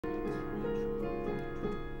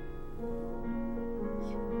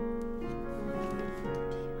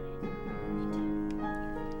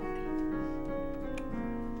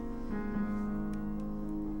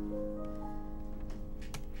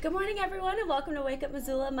Good morning, everyone, and welcome to Wake Up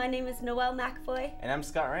Missoula. My name is Noelle McAvoy. And I'm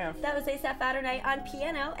Scott Ramf. That was ASAP Adonai on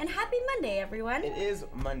piano, and happy Monday, everyone. It is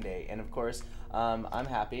Monday, and of course, I'm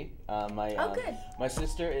happy. My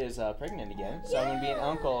sister is pregnant again, so I'm going to be an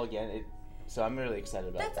uncle again. So I'm really excited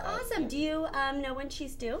about that. That's awesome. Yeah. Do you know when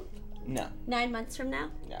she's due? No. 9 months from now?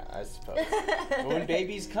 Yeah, I suppose. But when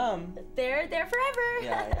babies come, they're there forever.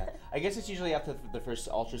 Yeah. I guess it's usually after the first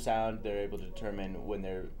ultrasound they're able to determine when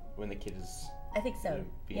the kid is. I think so.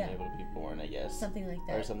 Being able to be born, I guess. Something like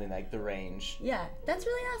that. Or something like the range. Yeah, that's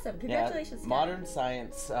really awesome. Congratulations. Yeah, modern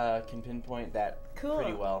science can pinpoint that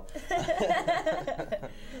pretty well.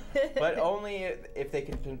 But only if they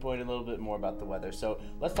can pinpoint a little bit more about the weather. So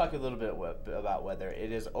let's talk a little bit about weather.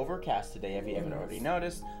 It is overcast today, if you haven't already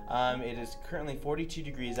noticed. It is currently 42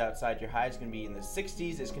 degrees outside. Your high is going to be in the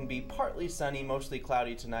 60s. It's going to be partly sunny, mostly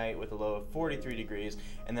cloudy tonight with a low of 43 degrees.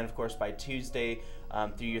 And then, of course, by Tuesday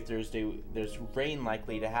through your Thursday, there's rain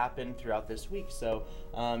likely to happen throughout this week. So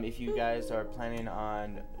if you guys are planning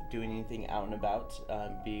on doing anything out and about,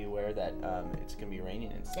 be aware that it's going to be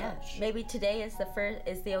raining and such. Yeah, maybe today is the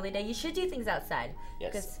only day you should do things outside.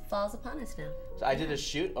 Yes. Because fall's upon us now. So I did a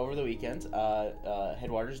shoot over the weekend.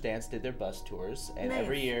 Headwaters Dance did their bus tours, and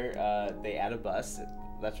every year they add a bus.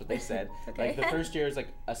 That's what they said. Okay. Like the first year was like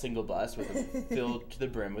a single bus filled to the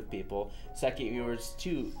brim with people. Second year was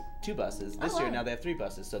two buses. This year now they have 3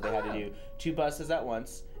 buses, so they had to do 2 buses at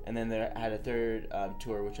once, and then they had a third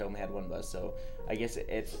tour which only had 1 bus. So I guess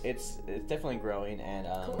it's definitely growing, and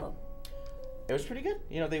cool. It was pretty good.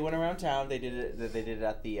 You know, they went around town. They did it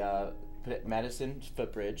at the Madison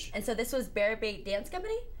Footbridge. And so this was Bear Bait Dance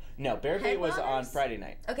Company? No, Bear Bait was on Friday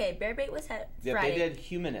night. Okay, Bear Bait was Friday. They did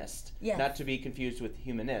Humanist, yes. Not to be confused with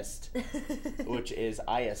Humanist, which is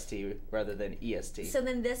IST rather than EST. So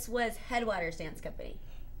then this was Headwaters Dance Company.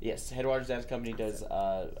 Yes, Headwaters Dance Company has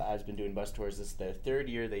been doing bus tours. This is their 3rd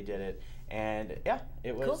year they did it, and yeah,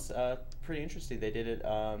 it was pretty interesting. They did it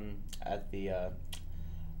at the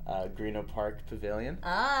Greeno Park Pavilion.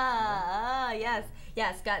 Yes.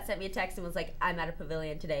 Yeah, Scott sent me a text and was like, I'm at a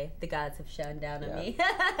pavilion today. The gods have shone down on me.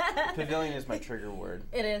 Pavilion is my trigger word.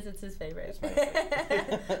 It is. It's his favorite. It's my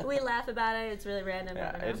favorite. We laugh about it. It's really random.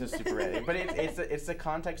 Yeah, it's just super random. But it's the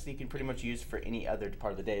context that you can pretty much use for any other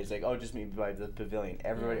part of the day. It's like, oh, just meet by the pavilion.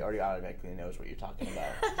 Everybody already automatically knows what you're talking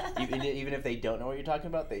about. Even if they don't know what you're talking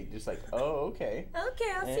about, they just like, oh, okay.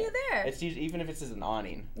 Okay, I'll see you there. It's usually, even if it's just an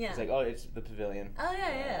awning. Yeah. It's like, oh, it's the pavilion. Oh,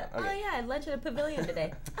 yeah. Okay. Oh, yeah, I had lunch at a pavilion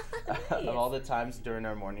today. Nice. Of all the times during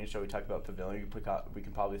our morning show we talk about pavilion, we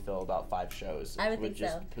can probably fill about 5 shows with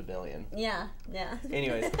just pavilion. Yeah.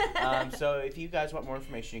 Anyways, so if you guys want more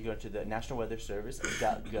information, you can go to the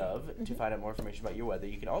nationalweatherservice.gov to find out more information about your weather.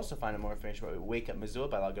 You can also find out more information about Wake Up Missoula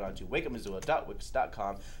by logging on to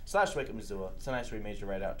wakeupmissoula.wix.com/wakeupmissoula. Sometimes we made you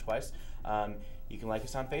write out twice. You can like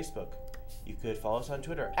us on Facebook. You could follow us on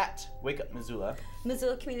Twitter at Wake Up Missoula.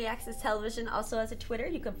 Missoula Community Access Television also has a Twitter.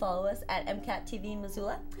 You can follow us at MCAT TV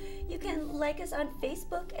Missoula. You can like us on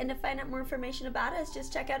Facebook, and to find out more information about us,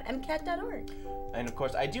 just check out MCAT.org. And of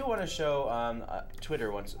course, I do want to show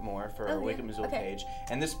Twitter once more for our Wake Up Missoula page.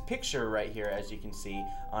 And this picture right here, as you can see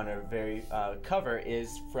on our very cover,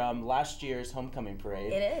 is from last year's homecoming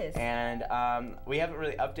parade. It is. And we haven't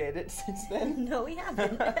really updated it since then. No, we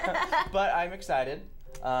haven't. But I'm excited.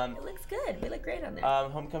 It looks good. We look great on there.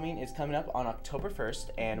 Homecoming is coming up on October 1st,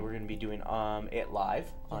 and we're going to be doing it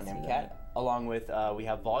live on MCAT. Along with, we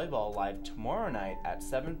have volleyball live tomorrow night at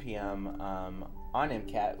 7 p.m. On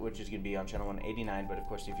MCAT, which is going to be on channel 189. But of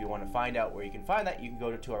course, if you want to find out where you can find that, you can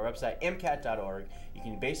go to our website, mcat.org. You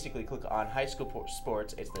can basically click on high school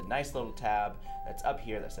sports. It's the nice little tab that's up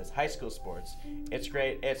here that says high school sports. It's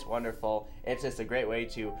great. It's wonderful. It's just a great way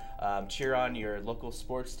to cheer on your local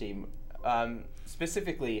sports team.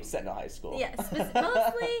 Specifically Sentinel High School. Yes,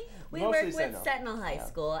 mostly we work with Sentinel High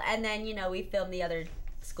School, and then we film the other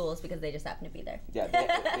schools because they just happen to be there. Yeah,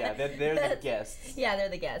 they're the guests. Yeah, they're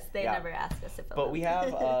the guests. They never ask us to film. But we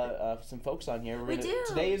have some folks on here. We do.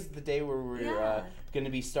 Today is the day where we're going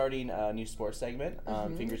to be starting a new sports segment.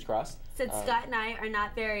 Fingers crossed. Since Scott and I are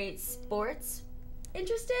not very sports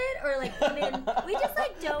interested, or we just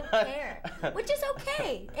don't care, which is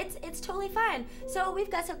okay. It's totally fine. So we've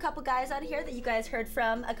got a couple guys on here that you guys heard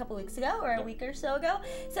from a couple weeks ago or a week or so ago.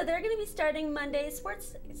 So they're going to be starting Monday's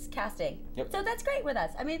sports casting. Yep. So that's great with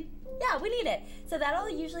us. I mean, yeah, we need it. So that'll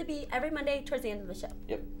usually be every Monday towards the end of the show.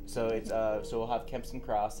 Yep. So it's so we'll have Kempson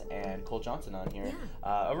Cross and Cole Johnson on here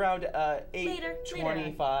around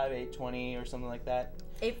 8:25, 8:20 or something like that.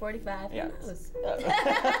 8:45. Yeah. Who knows?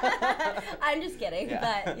 I'm just kidding,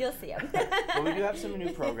 but you'll see them. Well, we do have some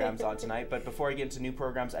new programs on tonight, but before I get into new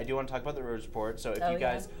programs, I do want to talk about the road report. So if you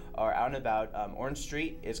guys are out and about, Orange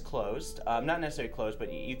Street is closed. Not necessarily closed,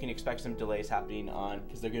 but you can expect some delays happening on,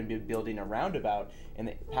 because they're going to be building a roundabout in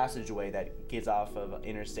the passageway that gets off of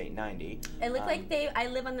Interstate 90. It looked like I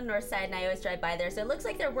live on the north side and I always drive by there, so it looks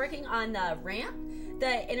like they're working on the ramp,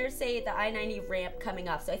 the interstate, the I-90 ramp coming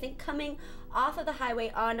off. So I think coming off of the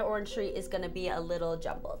highway onto Orange Street is going to be a little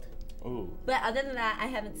jumbled. Ooh. But other than that, I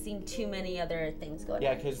haven't seen too many other things going on.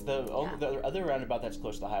 Yeah, because the other roundabout that's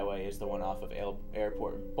close to the highway is the one off of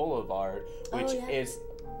Airport Boulevard, which is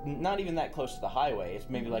not even that close to the highway. It's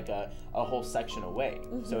maybe like a whole section away,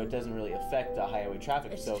 so it doesn't really affect the highway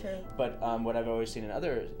traffic. It's true. But what I've always seen in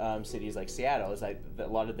other cities like Seattle is like that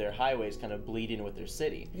a lot of their highways kind of bleed in with their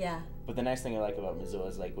city. Yeah. But the nice thing I like about Missoula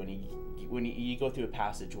is like when you go through a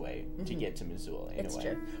passageway to get to Missoula in a way.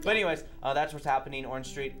 True. But anyways, that's what's happening. Orange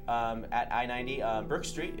Street at I-90, Brook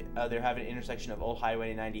Street. They're having an intersection of Old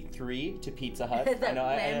Highway 93 to Pizza Hut. The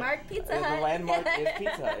landmark Pizza Hut. The landmark is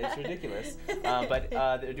Pizza Hut. It's ridiculous. But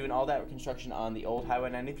they're doing all that construction on the Old Highway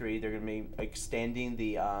 93. They're going to be extending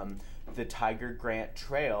the Tiger Grant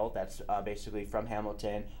Trail. That's basically from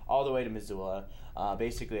Hamilton all the way to Missoula.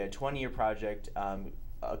 Basically a 20-year project.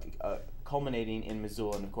 Culminating in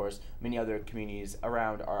Missoula, and of course many other communities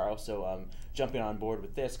around are also jumping on board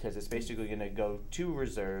with this, because it's basically going to go to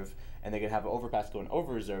Reserve, and they're going to have an overpass going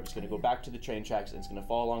over Reserve. It's going to go back to the train tracks, and it's going to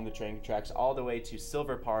fall along the train tracks all the way to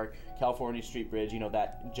Silver Park, California Street Bridge,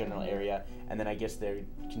 that general area, and then I guess they're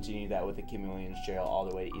continuing that with the Kim Williams Trail all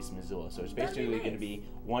the way to East Missoula. So it's basically going to be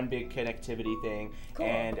one big connectivity thing. Cool.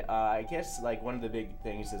 And I guess like one of the big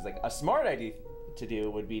things is like a smart idea to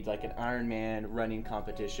do would be like an Ironman running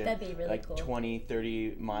competition. That'd be really like cool.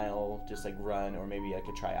 20-30 mile just like run, or maybe like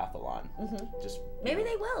a triathlon. Just maybe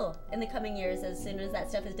they will in the coming years as soon as that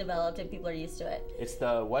stuff is developed and people are used to it. It's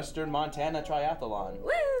the Western Montana Triathlon.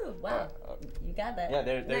 Woo! Wow. You got that. Yeah,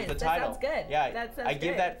 there's nice. the That title. sounds good. Yeah, that sounds I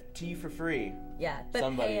give that to you for free. Yeah, but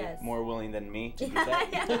somebody pay us. More willing than me to do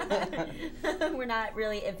that. We're not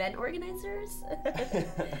really event organizers.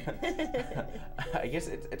 I guess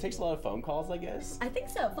it takes a lot of phone calls, I guess. I think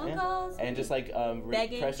so. Phone calls. And just like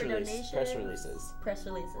begging press for donations. Press releases. Press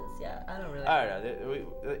releases, yeah. I don't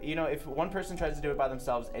really know. If one person tries to do it by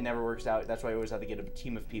themselves, it never works out. That's why you always have to get a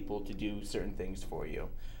team of people to do certain things for you.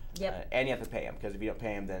 Yep. And you have to pay them, because if you don't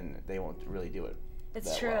pay them, then they won't really do it.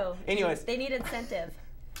 It's true. Well. Anyways. They need incentive.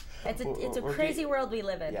 It's a crazy world we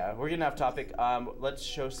live in. Yeah, we're getting off topic. Let's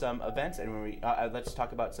show some events, and let's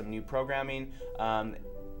talk about some new programming.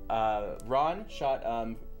 Ron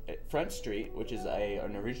shot Front Street, which is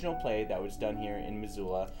an original play that was done here in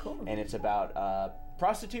Missoula. Cool. And it's about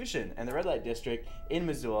prostitution and the red light district in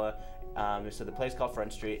Missoula. So the play's called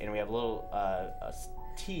Front Street, and we have a little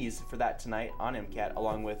tease for that tonight on MCAT,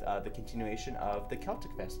 along with the continuation of the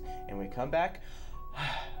Celtic Fest. And when we come back,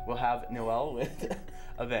 we'll have Noelle with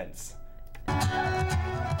events.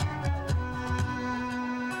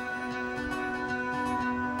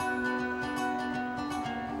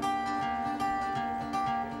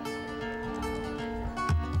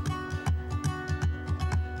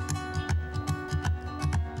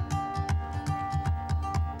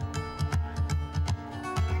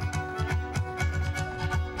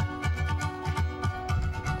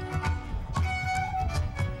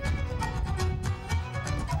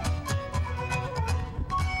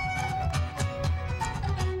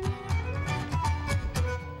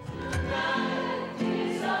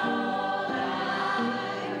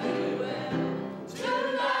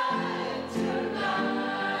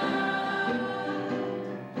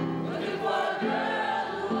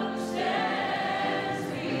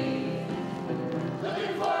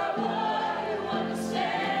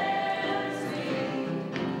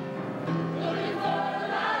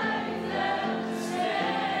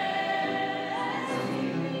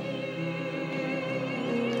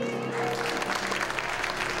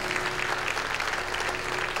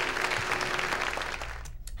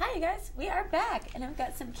 We are back, and I've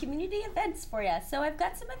got some community events for you. So I've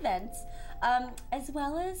got some events, as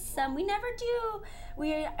well as some, we never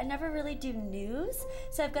really do news.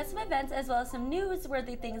 So I've got some events as well as some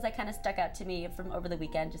newsworthy things that kind of stuck out to me from over the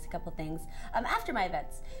weekend, just a couple things after my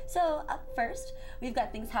events. So up first, we've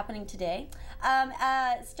got things happening today.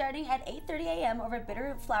 Starting at 8:30 a.m. over at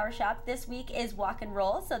Bitterroot Flower Shop. This week is Walk and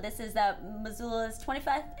Roll. So this is Missoula's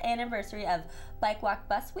 25th anniversary of Bike Walk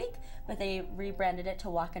Bus Week, but they rebranded it to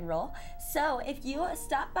Walk and Roll. So if you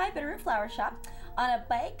stop by Bitterroot Flower Shop on a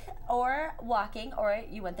bike or walking, or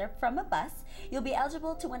you went there from a bus, you'll be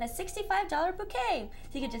eligible to win a $65 bouquet.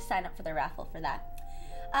 So you can just sign up for the raffle for that.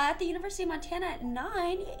 At the University of Montana at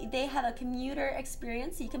 9, they have a commuter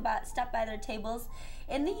experience. So you can stop by their tables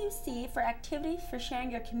in the UC for activities for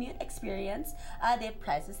sharing your commute experience. They have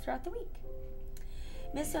prizes throughout the week.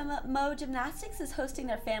 Miss Mo Gymnastics is hosting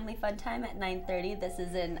their family fun time at 9:30. This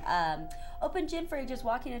is an open gym for ages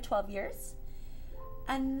walking to 12 years.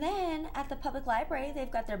 And then at the public library,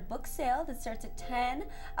 they've got their book sale that starts at 10.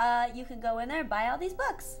 You can go in there and buy all these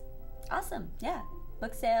books. Awesome, yeah.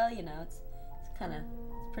 Book sale, you know, it's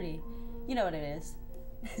pretty, you know what it is.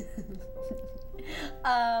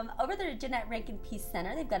 Over there at Jeanette Rankin Peace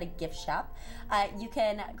Center, they've got a gift shop. You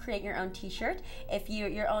can create your own t-shirt,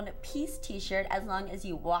 your own peace t-shirt, as long as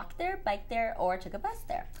you walk there, bike there, or took a bus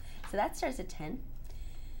there. So that starts at 10.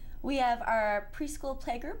 We have our preschool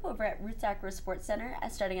playgroup over at Roots Acro Sports Center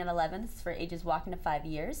starting at 11. This is for ages walking to 5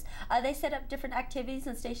 years. They set up different activities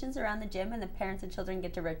and stations around the gym, and the parents and children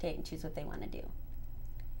get to rotate and choose what they want to do.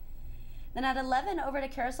 Then at 11, over to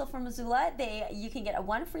Carousel for Missoula, you can get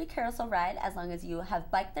one free carousel ride as long as you have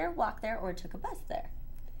biked there, walked there, or took a bus there.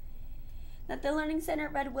 At the Learning Center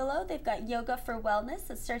at Red Willow, they've got Yoga for Wellness.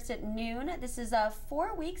 It starts at noon. This is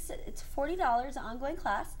 4 weeks. It's $40 ongoing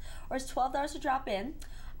class, or it's $12 to drop in.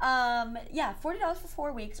 Yeah, $40 for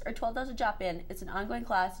 4 weeks, or $12 to drop in. It's an ongoing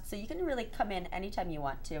class, so you can really come in anytime you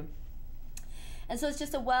want to. And so it's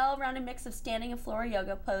just a well-rounded mix of standing and floor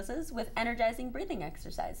yoga poses with energizing breathing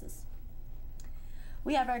exercises.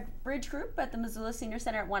 We have our bridge group at the Missoula Senior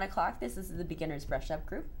Center at 1 o'clock. This is the Beginner's Brush Up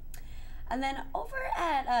group. And then over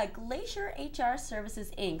at Glacier HR Services,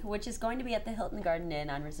 Inc., which is going to be at the Hilton Garden Inn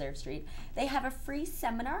on Reserve Street, they have a free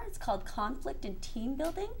seminar. It's called Conflict and Team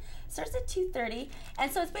Building. It starts at 2:30.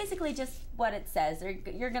 And so it's basically just what it says.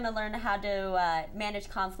 You're going to learn how to manage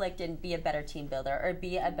conflict and be a better team builder, or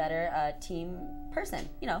be a better team person,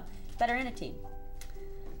 you know, better in a team.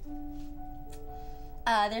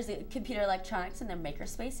 There's a computer electronics in their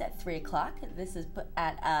makerspace at 3 o'clock. This is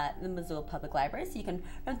at the Missoula Public Library. So you can,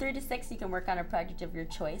 from 3 to 6, you can work on a project of your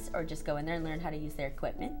choice, or just go in there and learn how to use their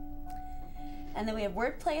equipment. And then we have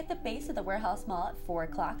wordplay at the base of the Warehouse Mall at 4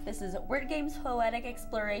 o'clock. This is word games, poetic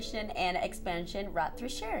exploration, and expansion wrought through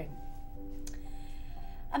sharing.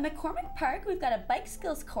 At McCormick Park, we've got a bike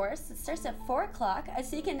skills course that starts at 4 o'clock.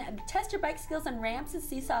 So you can test your bike skills on ramps and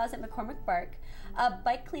seesaws at McCormick Park.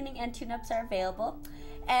 Bike cleaning and tune-ups are available.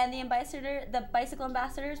 And the bicycle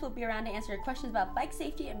ambassadors will be around to answer your questions about bike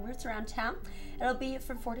safety and routes around town. It'll be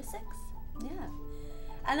from 4 to 6. Yeah.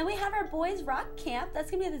 And then we have our Boys Rock Camp.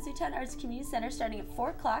 That's going to be at the Zootown Arts Community Center starting at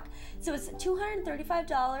 4 o'clock. So it's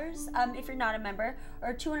 $235 if you're not a member,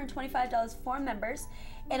 or $225 for members.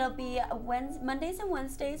 It'll be Mondays and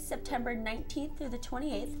Wednesdays, September 19th through the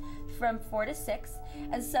 28th from 4 to 6.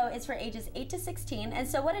 And so it's for ages 8 to 16. And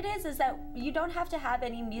so what it is that you don't have to have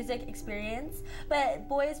any music experience, but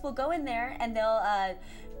boys will go in there and they'll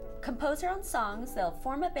compose their own songs, they'll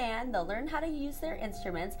form a band, they'll learn how to use their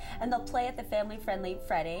instruments, and they'll play at the Family Friendly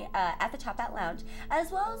Friday at the Top Hat Lounge,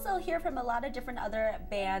 as well as they'll hear from a lot of different other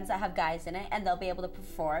bands that have guys in it, and they'll be able to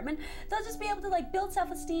perform, and they'll just be able to like build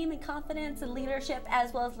self-esteem and confidence and leadership,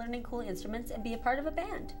 as well as learning cool instruments and be a part of a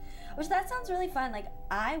band. Which that sounds really fun. Like,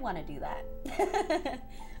 I want to do that.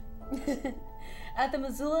 At the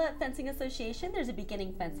Missoula Fencing Association, there's a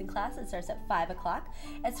beginning fencing class that starts at 5 o'clock.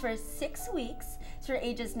 It's for 6 weeks. It's for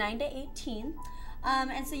ages 9 to 18.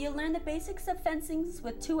 And so you'll learn the basics of fencing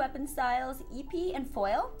with 2 weapon styles, EP and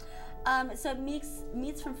foil. So it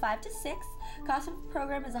meets from 5 to 6. Cost of the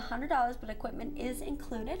program is $100, but equipment is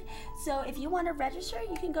included. So if you want to register,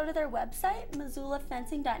 you can go to their website,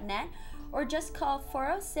 missoulafencing.net, or just call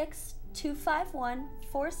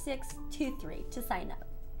 406-251-4623 to sign up.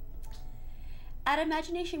 At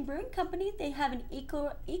Imagination Brewing Company, they have an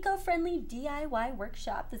eco-friendly DIY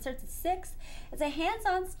workshop that starts at 6. It's a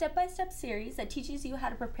hands-on, step-by-step series that teaches you how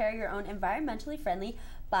to prepare your own environmentally friendly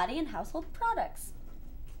body and household products.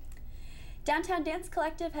 Downtown Dance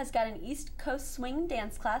Collective has got an East Coast swing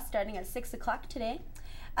dance class starting at 6 o'clock today.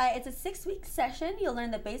 It's a 6-week session. You'll learn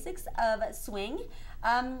the basics of swing,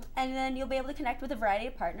 and then you'll be able to connect with a variety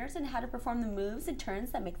of partners and how to perform the moves and turns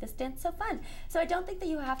that make this dance so fun. So I don't think that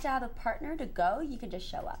you have to have a partner to go. You can just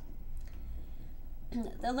show up.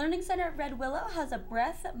 The Learning Center at Red Willow has a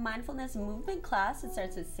breath mindfulness movement class. It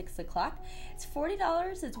starts at 6 o'clock. It's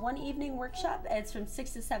 $40. It's one evening workshop. It's from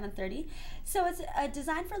 6 to 7:30. So it's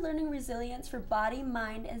designed for learning resilience for body,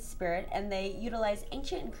 mind, and spirit, and they utilize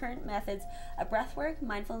ancient and current methods of breathwork,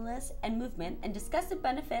 mindfulness, and movement, and discuss the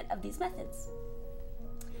benefit of these methods.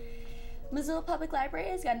 Missoula Public Library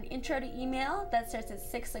has got an intro to email that starts at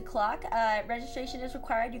 6 o'clock. Registration is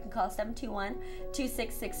required. You can call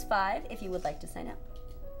 721-2665 if you would like to sign up.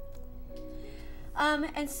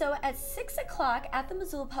 And so at 6 o'clock at the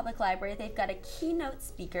Missoula Public Library, they've got a keynote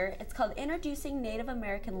speaker. It's called Introducing Native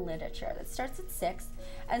American Literature. It starts at 6.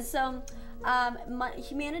 And so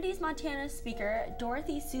Humanities Montana speaker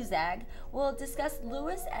Dorothy Suzag will discuss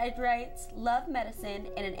Louis Edright's Love Medicine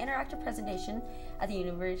in an interactive presentation at the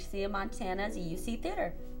University of Montana's UC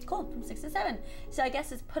Theater. It's cool, from 6 to 7. So I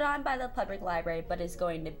guess it's put on by the public library, but is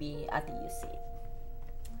going to be at the UC.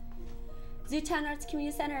 Zootown Arts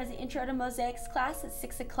Community Center has an Intro to Mosaics class at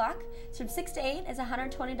 6 o'clock. It's from 6 to 8. It's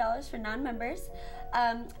 $120 for non-members.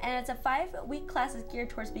 And it's a 5-week class that's geared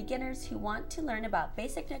towards beginners who want to learn about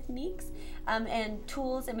basic techniques and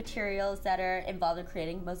tools and materials that are involved in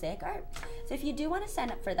creating mosaic art. So if you do want to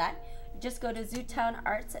sign up for that, just go to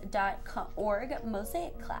zootownarts.org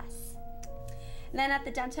mosaic class. And then at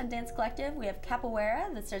the Downtown Dance Collective, we have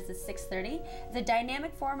capoeira that starts at 6:30. It's a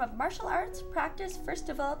dynamic form of martial arts practice first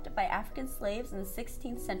developed by African slaves in the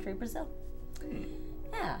 16th century Brazil.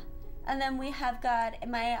 Yeah. And then we have got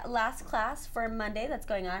my last class for Monday that's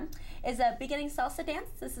going on is a beginning salsa dance.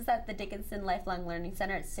 This is at the Dickinson Lifelong Learning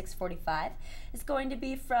Center at 6:45. It's going to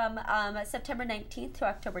be from September 19th to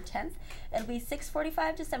October 10th. It'll be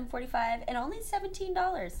 6:45 to 7:45 and only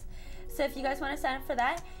 $17. So if you guys want to sign up for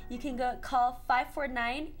that, you can go call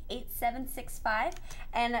 549-8765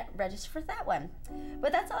 and register for that one.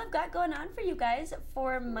 But that's all I've got going on for you guys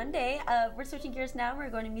for Monday. We're switching gears now. We're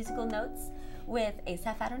going to musical notes with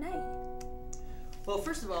Asaph Adonai. Well,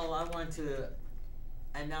 first of all, I want to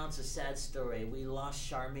announce a sad story. We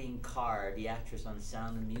lost Charmaine Carr, the actress on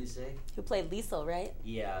Sound of Music. Who played Liesel, right?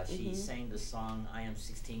 Yeah, she sang the song I Am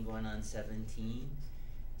 16 Going on 17.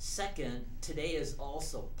 Second, today is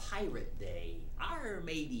also Pirate Day. Arr,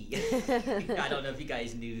 matey. I don't know if you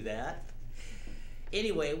guys knew that.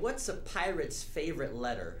 Anyway, what's a pirate's favorite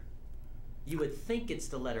letter? You would think it's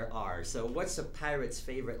the letter R. So what's a pirate's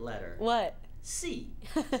favorite letter? What? C.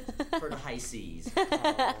 For the high seas.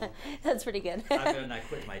 Oh. That's pretty good. I'm going to not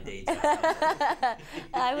quit my day job.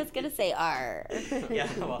 I was going to say R. Yeah,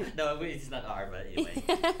 well, no, it's not R, but anyway.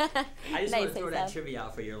 I just want to throw that trivia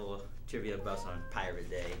out for your little trivia buffs on Pirate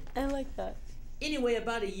Day. I like that. Anyway,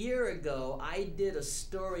 about a year ago, I did a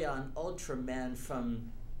story on Ultraman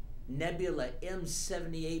from Nebula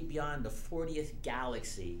M78 beyond the 40th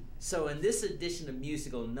galaxy. So in this edition of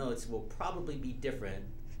Musical Notes will probably be different.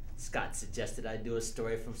 Scott suggested I do a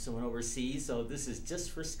story from someone overseas, so this is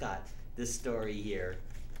just for Scott, this story here.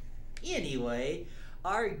 Anyway,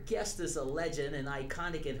 our guest is a legend and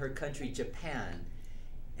iconic in her country, Japan.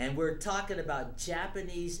 And we're talking about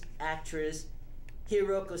Japanese actress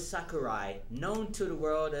Hiroko Sakurai, known to the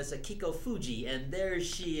world as Akiko Fuji, and there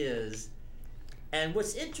she is. And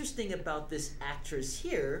what's interesting about this actress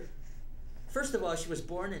here, first of all, she was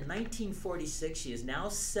born in 1946. She is now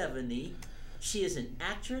 70. She is an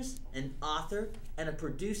actress, an author, and a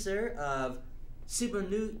producer of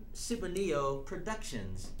Subaneo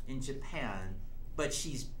Productions in Japan. But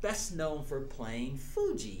she's best known for playing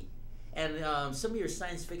Fuji. And some of your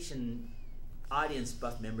science fiction audience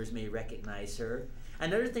buff members may recognize her.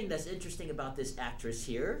 Another thing that's interesting about this actress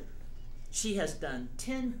here, she has done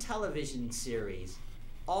 10 television series,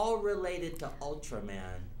 all related to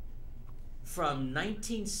Ultraman, from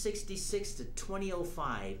 1966 to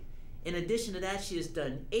 2005. In addition to that, she has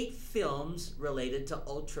done 8 films related to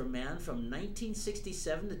Ultraman from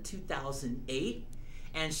 1967 to 2008.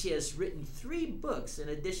 And she has written 3 books in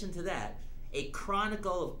addition to that. A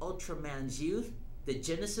Chronicle of Ultraman's Youth, The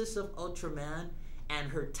Genesis of Ultraman, and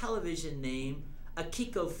her television name,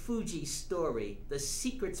 Akiko Fuji Story, The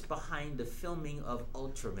Secrets Behind the Filming of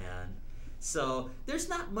Ultraman. So there's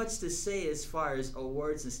not much to say as far as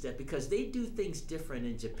awards and stuff because they do things different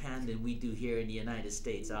in Japan than we do here in the United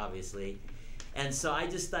States, obviously. And so I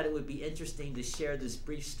just thought it would be interesting to share this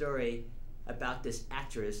brief story about this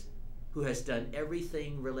actress who has done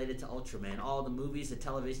everything related to Ultraman. All the movies, the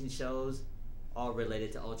television shows, all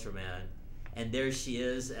related to Ultraman. And there she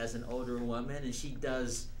is as an older woman, and she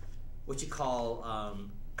does what you call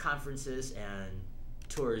conferences and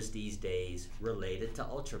tours these days related to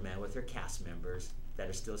Ultraman with her cast members that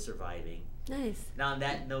are still surviving. Nice. Now on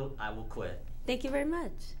that note, I will quit. Thank you very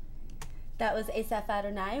much. That was Asaph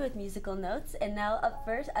Adonai with Musical Notes. And now up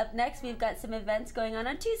next, we've got some events going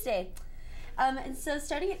on Tuesday. And so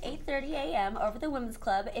starting at 8:30 a.m. over the Women's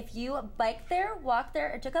Club, if you bike there, walk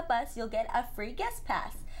there, or took a bus, you'll get a free guest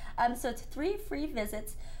pass. So it's 3 free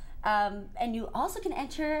visits. And you also can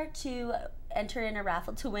enter in a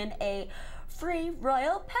raffle to win a free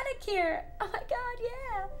royal pedicure. Oh my God,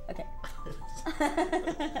 yeah. Okay.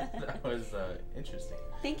 That was interesting.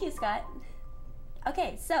 Thank you, Scott.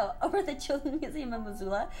 Okay, so over at the Children's Museum of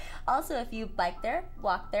Missoula, also if you bike there,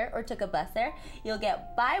 walk there, or took a bus there, you'll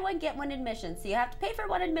get buy one, get one admission. So you have to pay for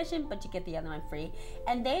one admission, but you get the other one free.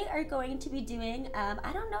 And they are going to be doing,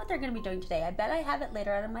 I don't know what they're going to be doing today. I bet I have it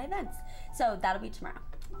later on in my events. So that'll be tomorrow.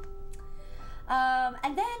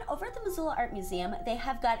 And then over at the Missoula Art Museum, they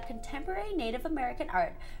have got contemporary Native American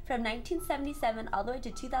art from 1977 all the way to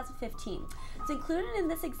 2015. So included in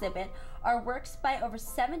this exhibit are works by over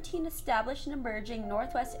 17 established and emerging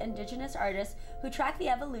Northwest Indigenous artists who track the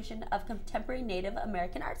evolution of contemporary Native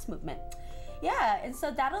American arts movement. Yeah, and so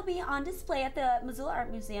that'll be on display at the Missoula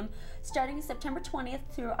Art Museum starting September 20th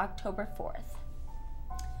through October 4th.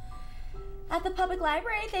 At the public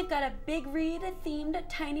library, they've got a big read themed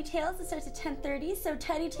Tiny Tales that starts at 10:30. So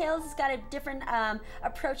Tiny Tales has got a different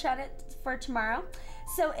approach on it for tomorrow.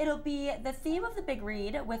 So it'll be the theme of the big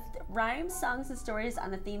read with rhymes, songs, and stories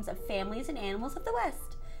on the themes of families and animals of the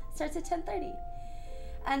West. Starts at 10:30.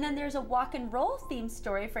 And then there's a walk and roll themed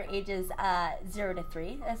story for ages 0 to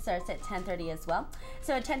 3. That starts at 10:30 as well.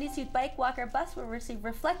 So attendees who bike, walk, or bus will receive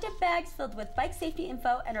reflective bags filled with bike safety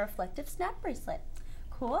info and a reflective snap bracelet.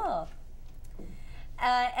 Cool.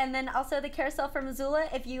 And then also the carousel for Missoula.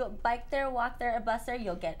 If you bike there, walk there, or bus there,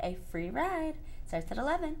 you'll get a free ride. Starts at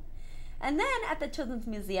 11. And then at the Children's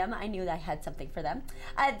Museum, I knew that I had something for them.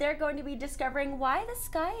 They're going to be discovering why the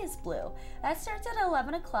sky is blue. That starts at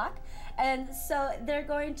 11 o'clock. And so they're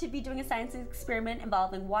going to be doing a science experiment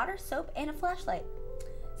involving water, soap, and a flashlight.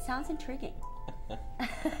 Sounds intriguing.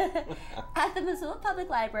 At the Missoula Public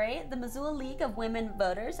Library, the Missoula League of Women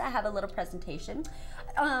Voters, I have a little presentation.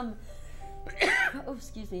 Oh,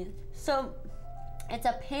 excuse me. So it's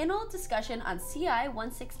a panel discussion on CI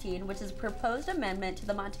 116, which is a proposed amendment to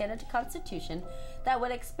the Montana Constitution that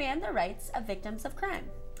would expand the rights of victims of crime.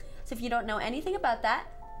 So if you don't know anything about that,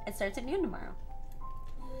 it starts at noon tomorrow.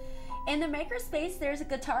 In the makerspace, there's a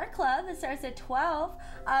guitar club that starts at 12.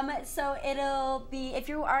 So it'll be, if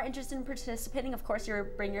you are interested in participating, of course, you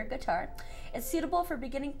bring your guitar. It's suitable for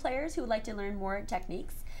beginning players who would like to learn more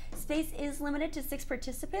techniques. Space is limited to 6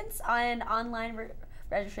 participants and online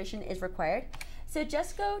registration is required. So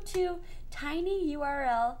just go to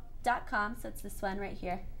tinyurl.com, so it's this one right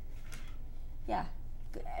here. Yeah,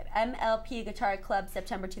 MLP Guitar Club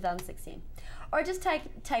September 2016. Or just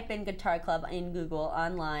type in Guitar Club in Google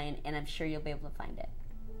online and I'm sure you'll be able to find it.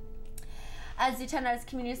 At Zootown Arts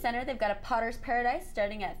Community Center, they've got a Potter's Paradise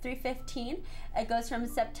starting at 3:15. It goes from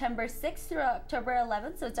September 6th through October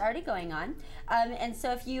 11th, so it's already going on. And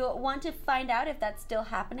so if you want to find out if that's still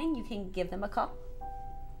happening, you can give them a call.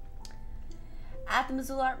 At the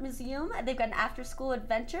Missoula Art Museum, they've got an after-school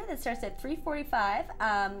adventure that starts at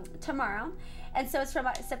 3:45 tomorrow. And so it's from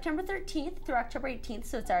September 13th through October 18th,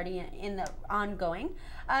 so it's already in the ongoing.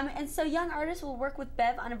 And so young artists will work with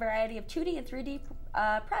Bev on a variety of 2D and 3D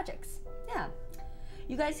projects. Yeah.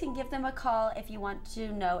 You guys can give them a call if you want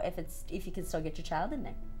to know if you can still get your child in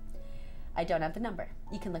there. I don't have the number.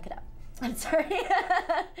 You can look it up. I'm sorry.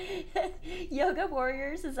 Yoga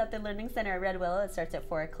Warriors is at the Learning Center at Red Willow. It starts at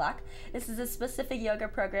 4 o'clock. This is a specific yoga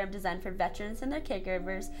program designed for veterans and their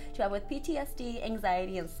caregivers to help with PTSD,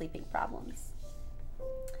 anxiety, and sleeping problems.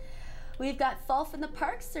 We've got Fulf in the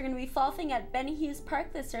parks. They're going to be Fulfing at Benny Hughes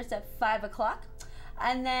Park. That starts at 5 o'clock.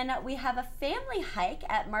 And then we have a family hike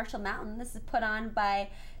at Marshall Mountain. This is put on by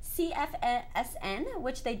CFSN,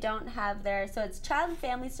 which they don't have there. So it's Child and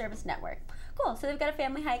Family Service Network. Cool. So they've got a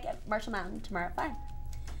family hike at Marshall Mountain tomorrow at 5.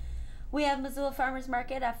 We have Missoula Farmers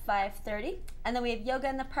Market at 5:30. And then we have yoga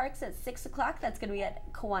in the parks at 6 o'clock. That's going to be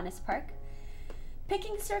at Kiwanis Park.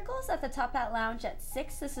 Picking Circles at the Top Hat Lounge at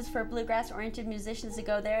 6. This is for bluegrass-oriented musicians to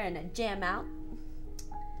go there and jam out.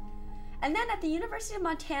 And then at the University of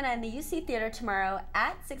Montana in the UC Theater tomorrow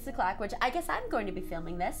at 6 o'clock, which I guess I'm going to be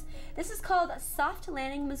filming this. This is called Soft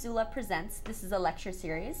Landing Missoula Presents. This is a lecture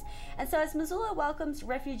series. And so as Missoula welcomes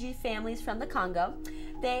refugee families from the Congo,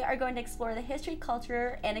 they are going to explore the history,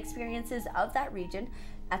 culture, and experiences of that region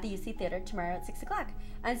at the UC Theater tomorrow at 6 o'clock.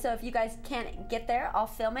 And so if you guys can't get there, I'll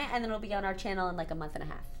film it and then it'll be on our channel in like a month and a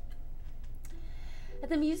half. At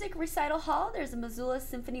the Music Recital Hall, there's a Missoula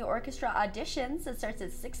Symphony Orchestra auditions that starts at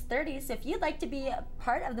 6:30. So if you'd like to be a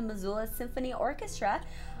part of the Missoula Symphony Orchestra,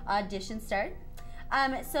 audition start.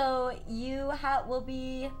 So you will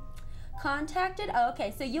be contacted. Oh,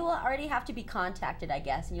 okay, so you will already have to be contacted, I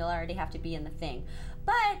guess, and you'll already have to be in the thing.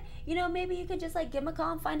 But, you know, maybe you could just like give them a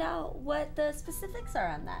call and find out what the specifics are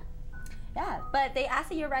on that. Yeah, but they ask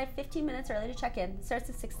that you arrive 15 minutes early to check in. It starts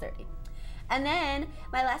at 6:30. And then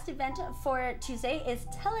my last event for Tuesday is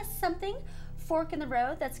Tell Us Something, Fork in the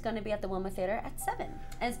Road. That's going to be at the Wilma Theater at 7.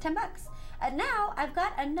 And it's $10. And now I've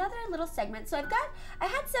got another little segment. So I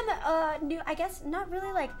had some new, I guess not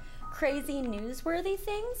really like crazy newsworthy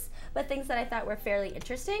things, but things that I thought were fairly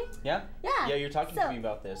interesting. Yeah? Yeah. Yeah, you're talking to me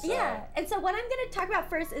about this. Yeah. And so what I'm going to talk about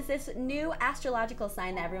first is this new astrological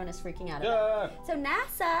sign that everyone is freaking out about. So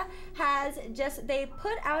NASA has they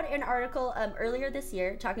put out an article earlier this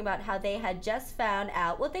year talking about how they had just found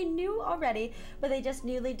out, well, they knew already, but they just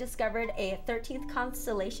newly discovered a 13th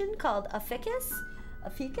constellation called Ophiuchus.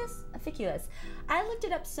 Ophiuchus. I looked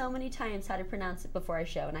it up so many times how to pronounce it before I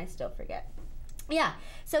show, and I still forget. Yeah,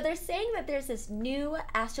 so they're saying that there's this new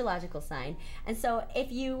astrological sign, and so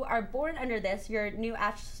if you are born under this, your new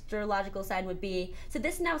astrological sign would be, so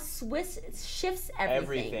this now shifts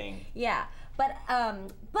everything. Yeah, but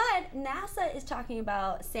NASA is talking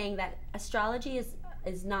about saying that astrology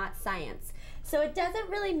is not science. So it doesn't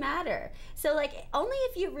really matter. So like only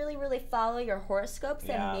if you really, really follow your horoscopes,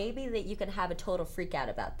 then maybe that you can have a total freak out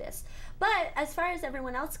about this. But as far as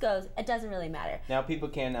everyone else goes, it doesn't really matter. Now people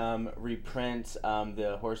can reprint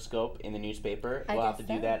the horoscope in the newspaper. We'll have to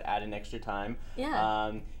do that at an extra time.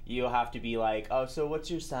 Yeah. You'll have to be like, oh, so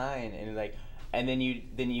what's your sign? And like, and then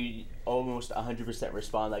you almost 100%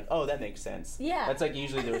 respond like, oh, that makes sense. Yeah. That's like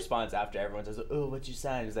usually the response after everyone says, oh, what's your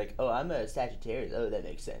sign? It's like, oh, I'm a Sagittarius. Oh, that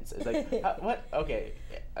makes sense. It's like, what? Okay.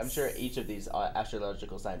 I'm sure each of these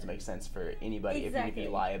astrological signs make sense for anybody, even if you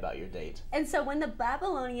lie about your date. And so when the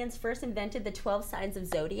Babylonians first invented the 12 signs of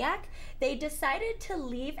zodiac, they decided to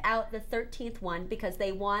leave out the 13th one because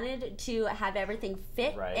they wanted to have everything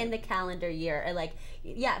fit in the calendar year. Or like,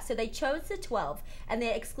 yeah, so they chose the 12 and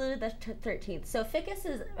they excluded the 13th. So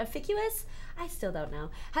Ophiuchus, I still don't know,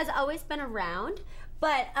 has always been around,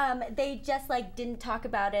 but they just like didn't talk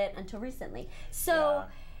about it until recently. So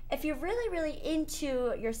if you're really, really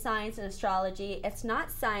into your science and astrology, it's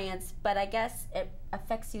not science, but I guess it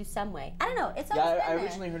affects you some way. I don't know. It's always been I there.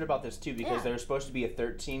 originally heard about this too because there was supposed to be a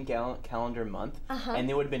 13 calendar month, and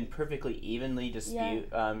they would have been perfectly evenly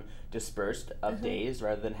dispersed of days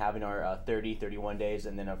rather than having our 30, 31 days,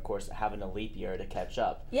 and then of course having a leap year to catch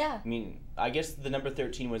up. Yeah. I mean, I guess the number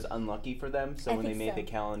 13 was unlucky for them, so when they made the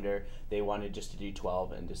calendar, they wanted just to do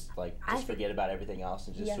 12 and just forget about everything else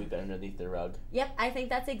and just sweep it underneath the rug. Yep, I think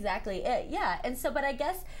that's exactly it. Yeah, and so, but I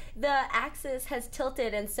guess the axis has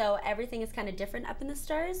tilted, and so everything is kind of different up in the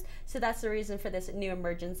stars. So that's the reason for this new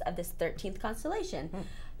emergence of this 13th constellation.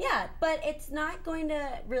 Yeah, but it's not going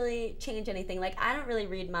to really change anything. Like, I don't really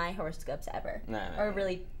read my horoscopes ever. No.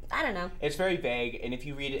 Really, I don't know. It's very vague, and if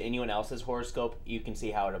you read anyone else's horoscope, you can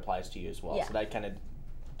see how it applies to you as well. So that kind of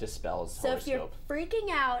dispels horoscope. So if you're freaking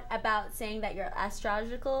out about saying that your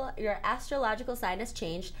astrological sign has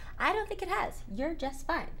changed, I don't think it has. You're just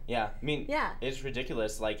fine. Yeah, I mean, it's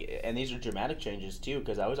ridiculous. Like, and these are dramatic changes too,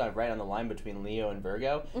 because I was right on the line between Leo and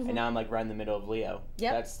Virgo, and now I'm like right in the middle of Leo.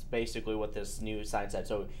 Yep. That's basically what this new sign said.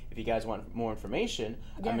 So if you guys want more information,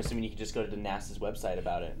 I'm assuming you can just go to the NASA's website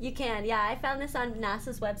about it. You can, yeah. I found this on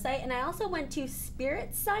NASA's website, and I also went to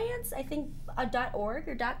Spirit Science, I think .org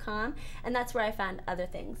or .com, and that's where I found other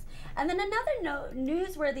things. And then another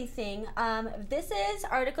newsworthy thing, this is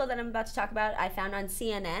article that I'm about to talk about I found on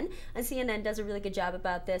CNN, and CNN does a really good job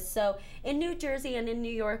about this. So in New Jersey and in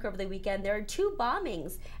New York over the weekend, there are 2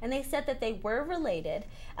 bombings, and they said that they were related,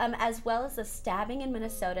 as well as a stabbing in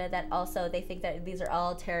Minnesota that also they think that these are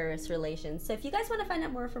all terrorist relations. So if you guys want to find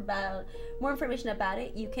out more information about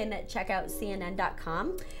it, you can check out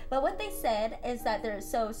CNN.com. But what they said is that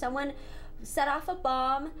someone set off a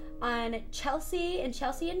bomb on Chelsea in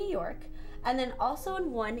New York, and then also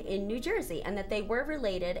in one in New Jersey, and that they were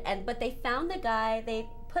related. But they found the guy. They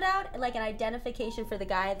put out like an identification for the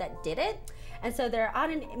guy that did it, and so they're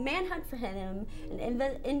on a manhunt for him. An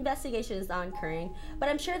investigation is occurring, but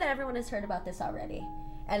I'm sure that everyone has heard about this already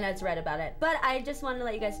and has read about it. But I just wanted to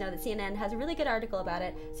let you guys know that CNN has a really good article about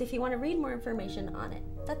it, so if you want to read more information on it,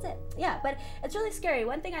 that's it. Yeah, but it's really scary.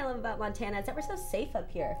 One thing I love about Montana is that we're so safe up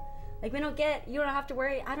here. Like, you don't have to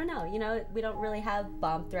worry, I don't know, we don't really have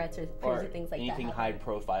bomb threats or crazy things like that. Anything high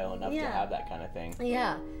profile enough to have that kind of thing.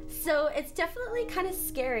 Yeah, so it's definitely kind of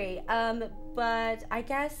scary, but I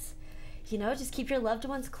guess, just keep your loved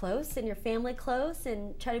ones close and your family close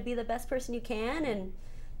and try to be the best person you can, and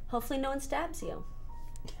hopefully no one stabs you.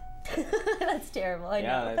 That's terrible, I know.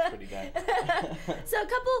 Yeah, that's pretty bad. So a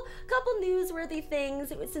couple newsworthy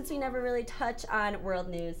things, since we never really touch on world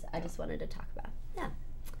news, I just wanted to talk about. Yeah.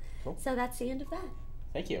 Cool. So that's the end of that.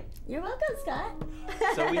 Thank you. You're welcome, Scott.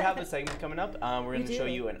 So we have a segment coming up. We're going to show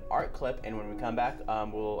you an art clip, and when we come back,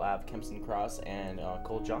 we'll have Kempson Cross and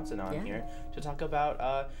Cole Johnson on here to talk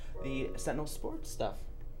about the Sentinel Sports stuff.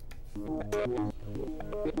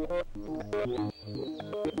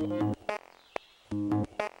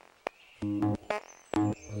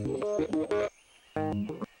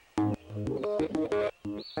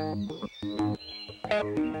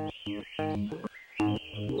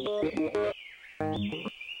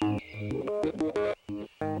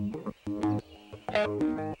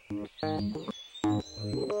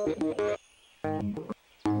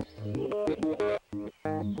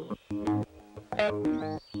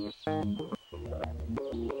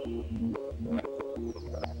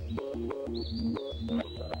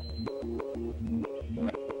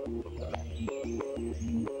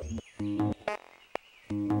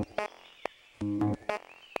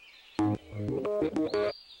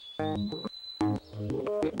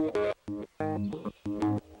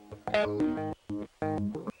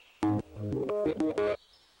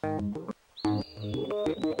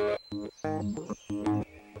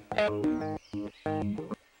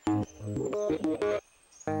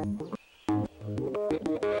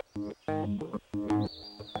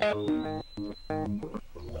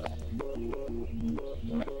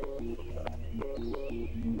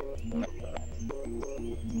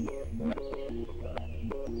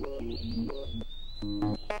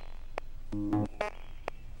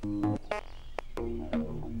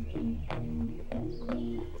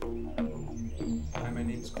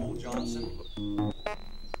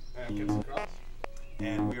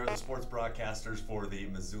 And we are the sports broadcasters for the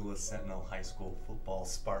Missoula Sentinel High School football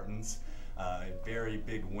Spartans. A very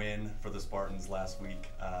big win for the Spartans last week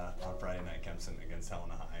on Friday night, Kempson against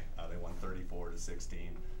Helena High. They won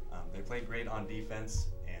 34-16. They played great on defense,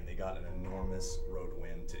 and they got an enormous road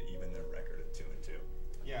win to even their record at 2-2.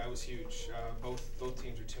 Yeah, it was huge. Both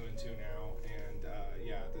teams are 2-2 now, and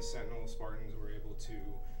the Sentinel Spartans were able to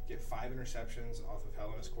get 5 interceptions off of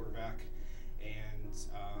Helena's quarterback, and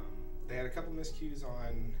they had a couple miscues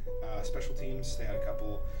on special teams. They had a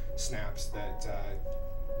couple snaps that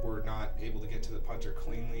were not able to get to the punter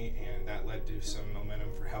cleanly, and that led to some momentum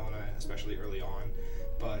for Helena, especially early on.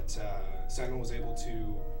 But Sentinel was able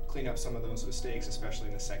to clean up some of those mistakes, especially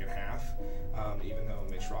in the second half. Even though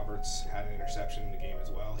Mitch Roberts had an interception in the game as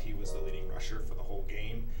well, he was the leading rusher for the whole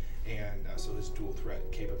game, and so his dual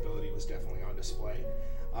threat capability was definitely on display.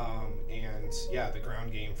 The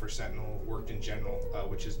ground game for Sentinel worked in general,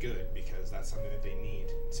 which is good because that's something that they need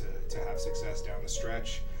to have success down the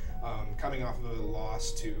stretch. Coming off of a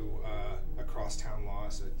loss to a crosstown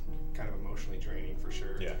loss, kind of emotionally draining for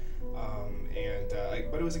sure. Yeah.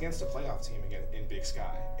 But it was against a playoff team again in Big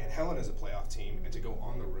Sky, and Helena's a playoff team, and to go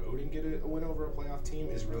on the road and get a win over a playoff team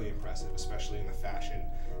is really impressive, especially in the fashion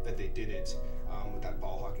that they did it with that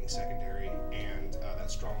ball hawking secondary and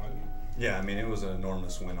that strong run game. Yeah, I mean, it was an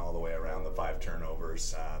enormous win all the way around, the 5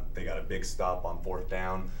 turnovers. They got a big stop on 4th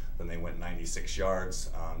down, then they went 96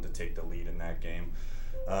 yards to take the lead in that game.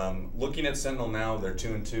 Looking at Sentinel now, they're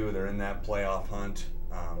 2-2, they're in that playoff hunt.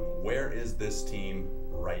 Where is this team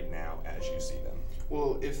right now as you see them?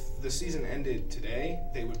 Well, if the season ended today,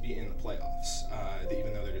 they would be in the playoffs,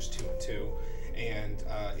 even though they're just 2-2. And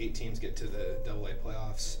 8 teams get to the AA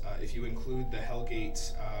playoffs. If you include the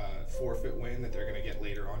Hellgate forfeit win that they're going to get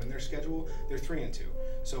later on in their schedule, they're 3-2.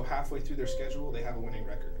 So halfway through their schedule, they have a winning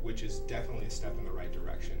record, which is definitely a step in the right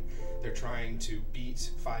direction. They're trying to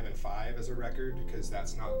beat 5-5 as a record because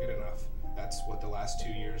that's not good enough. That's what the last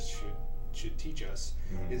 2 years should teach us,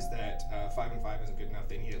 is that 5-5 isn't good enough.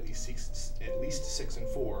 They need at least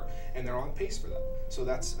 6-4, and they're on pace for that. So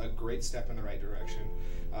that's a great step in the right direction.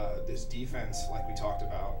 This defense, like we talked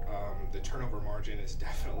about, the turnover margin is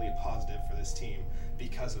definitely a positive for this team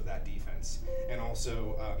because of that defense. And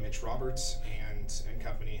also Mitch Roberts and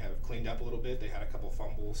company have cleaned up a little bit. They had a couple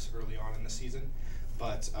fumbles early on in the season,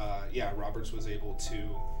 but Roberts was able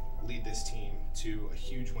to lead this team to a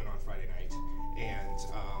huge win on Friday night. And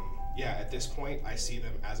at this point, I see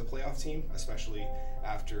them as a playoff team, especially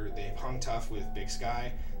after they've hung tough with Big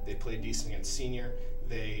Sky. They played decent against Senior.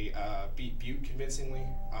 They beat Butte convincingly,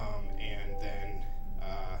 and then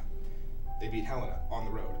they beat Helena on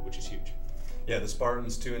the road, which is huge. Yeah, the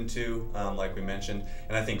Spartans 2-2, like we mentioned,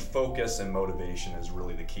 and I think focus and motivation is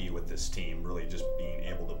really the key with this team, really just being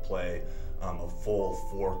able to play a full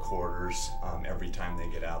 4 quarters every time they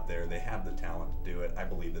get out there. They have the talent to do it. I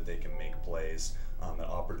believe that they can make plays at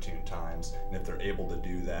opportune times, and if they're able to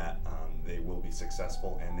do that, they will be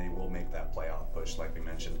successful and they will make that playoff push like we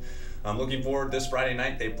mentioned. Looking forward, this Friday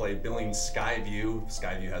night they play Billings Skyview.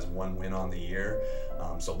 Skyview has 1 win on the year,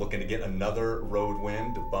 so looking to get another road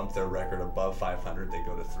win to bump their record above 500. They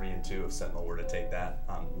go to 3-2 if Sentinel were to take that.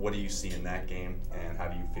 What do you see in that game, and how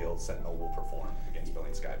do you feel Sentinel will perform against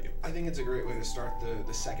Billings Skyview? I think it's a great way to start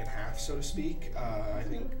the second half, so to speak. I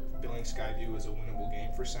think Billings Skyview is a winnable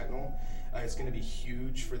game for Sentinel. It's going to be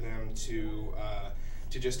huge for them to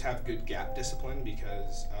just have good gap discipline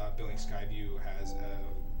because Billings Skyview has a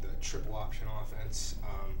the triple option offense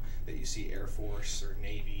that you see Air Force or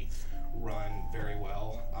Navy run very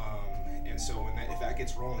well. And so if that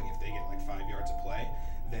gets rolling, if they get like 5 yards of play,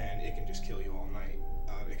 then it can just kill you all night.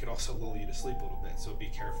 It could also lull you to sleep a little bit, so be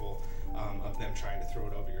careful of them trying to throw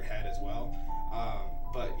it over your head as well.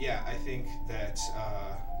 But yeah, I think that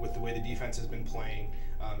with the way the defense has been playing,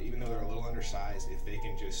 even though they're a little undersized, if they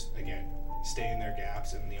can just, again, stay in their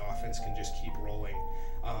gaps and the offense can just keep rolling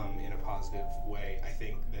in a positive way, I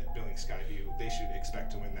think that Billings Skyview, they should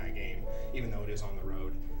expect to win that game, even though it is on the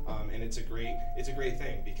road. And it's a great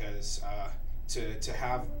thing because to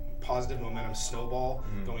have positive momentum snowball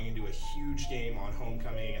going into a huge game on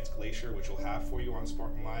homecoming against Glacier, which we'll have for you on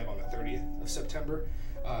Spartan Live on the 30th of September,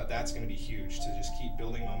 that's going to be huge to just keep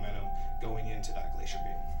building momentum going into that Glacier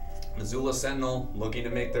game. Missoula Sentinel looking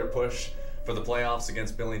to make their push for the playoffs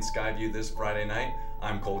against Billings Skyview this Friday night.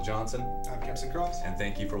 I'm Cole Johnson. I'm Kempson Cross. And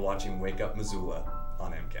thank you for watching Wake Up Missoula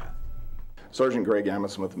on MCAT. Sergeant Greg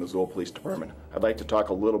Amison with the Missoula Police Department. I'd like to talk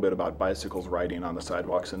a little bit about bicycles riding on the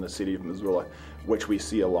sidewalks in the city of Missoula, which we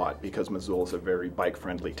see a lot because Missoula is a very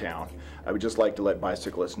bike-friendly town. I would just like to let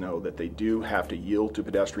bicyclists know that they do have to yield to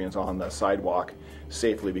pedestrians on the sidewalk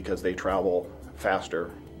safely because they travel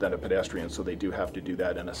faster than a pedestrian, so they do have to do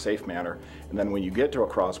that in a safe manner. And then when you get to a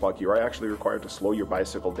crosswalk, you are actually required to slow your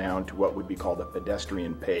bicycle down to what would be called a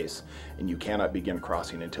pedestrian pace, and you cannot begin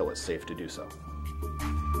crossing until it's safe to do so.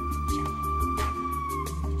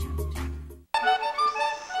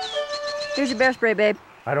 Here's your bear spray, babe.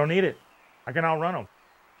 I don't need it. I can outrun them.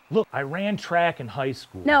 Look, I ran track in high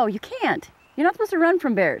school. No, you can't. You're not supposed to run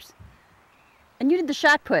from bears. And you did the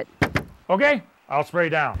shot put. Okay, I'll spray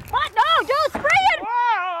down. What? No, don't spray it!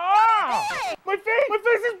 Ah! My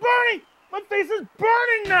face is burning! My face is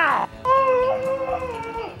burning now!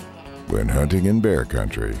 When hunting in bear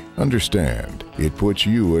country, understand it puts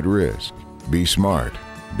you at risk. Be smart,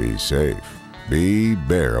 be safe, be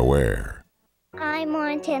bear aware. I'm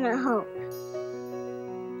Montana Hope.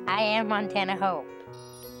 I am Montana Hope.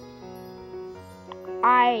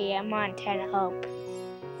 I am Montana Hope.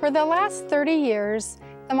 For the last 30 years,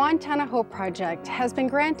 the Montana Hope Project has been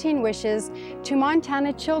granting wishes to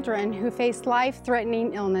Montana children who face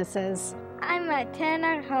life-threatening illnesses. I'm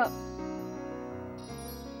Montana Hope.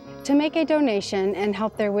 To make a donation and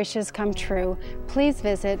help their wishes come true, please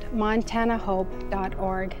visit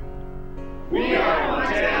montanahope.org. We are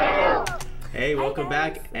Montana Hope! Hey, welcome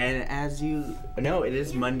back. And as you know, it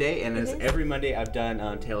is Monday, and as every Monday I've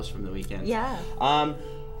done Tales from the Weekend. Yeah. I'm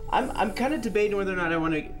kind of debating whether or not I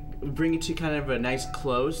want to bring it to kind of a nice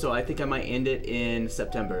close, so I think I might end it in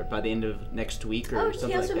September, by the end of next week or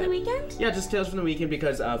something like that. Tales from the Weekend? Yeah, just Tales from the Weekend,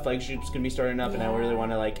 because Flagship's going to be starting up, and I really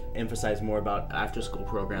want to like emphasize more about after-school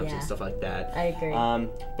programs and stuff like that. I agree.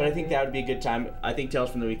 But I think that would be a good time. I think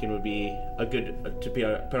Tales from the Weekend would be a good to be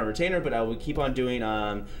put on retainer, but I will keep on doing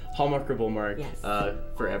Hallmark or Bullmark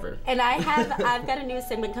forever. And I've got a new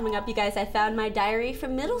segment coming up, you guys. I found my diary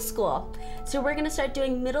from middle school. So we're going to start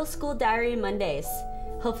doing middle school diary Mondays.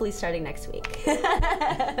 Hopefully starting next week.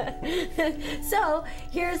 So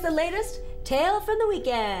here's the latest Tale from the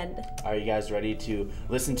Weekend. Are you guys ready to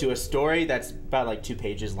listen to a story that's about like 2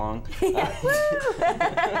 pages long? All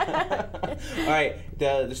right,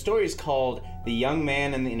 the story is called The Young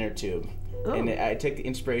Man in the Inner Tube. Ooh. And I took the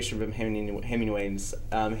inspiration from Hemingway's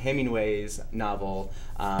novel,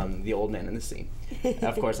 The Old Man and the Sea.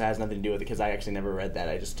 Of course, it has nothing to do with it because I actually never read that.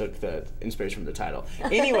 I just took the inspiration from the title.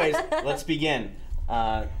 Anyways, let's begin.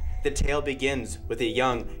 The tale begins with a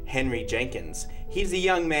young Henry Jenkins. He's a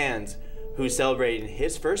young man who's celebrating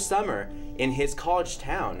his first summer in his college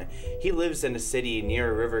town. He lives in a city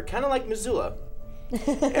near a river, kind of like Missoula.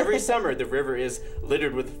 Every summer, the river is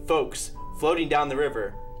littered with folks floating down the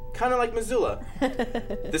river, kind of like Missoula.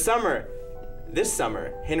 This summer,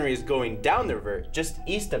 Henry is going down the river just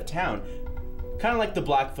east of town, kind of like the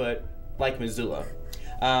Blackfoot, like Missoula.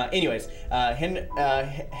 Henry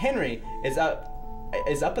is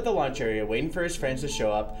up at the launch area waiting for his friends to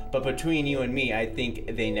show up, but between you and me, I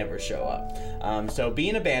think they never show up. So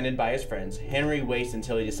being abandoned by his friends, Henry waits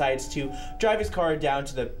until he decides to drive his car down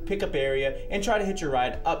to the pickup area and try to hitch a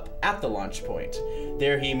ride up at the launch point.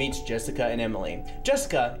 There he meets Jessica and Emily.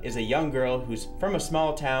 Jessica is a young girl who's from a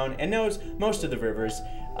small town and knows most of the rivers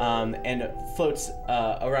and floats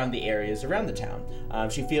around the areas around the town.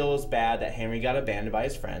 She feels bad that Henry got abandoned by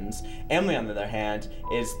his friends. Emily, on the other hand,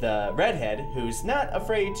 is the redhead who's not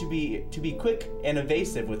afraid to be quick and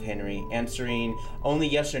evasive with Henry, answering only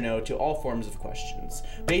yes or no to all forms of questions.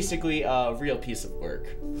 Basically, a real piece of work.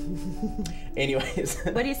 Anyways.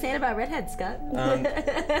 What are you saying about redhead, Scott?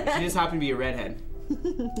 She just happened to be a redhead.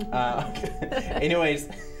 Anyways.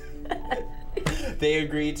 They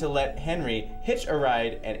agree to let Henry hitch a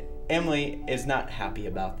ride, and Emily is not happy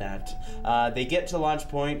about that. They get to launch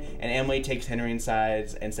point, and Emily takes Henry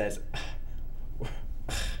inside and says,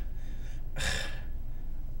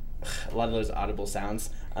 a lot of those audible sounds.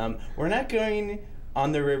 We're not going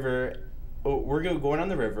on the river. We're going on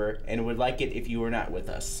the river, and would like it if you were not with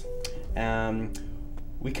us.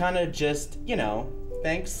 We kind of just,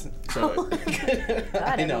 thanks. So, God,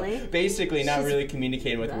 I know. Emily. Basically, not really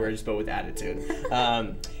communicating with words, but with attitude.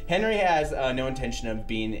 Henry has no intention of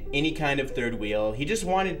being any kind of third wheel. He just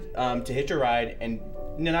wanted to hitch a ride and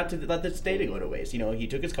not to let the day to go to waste. He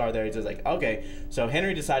took his car there. He's just like, okay. So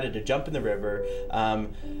Henry decided to jump in the river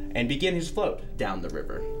and begin his float down the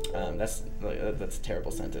river. That's a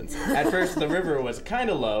terrible sentence. At first, the river was kind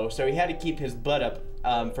of low, so he had to keep his butt up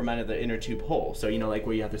from under the inner tube hole. So, like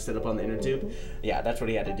where you have to sit up on the inner tube? Yeah, that's what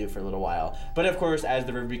he had to do for a little while. But of course, as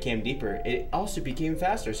the river became deeper, it also became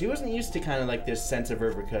faster. So he wasn't used to kind of like this sense of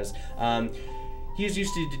river because he was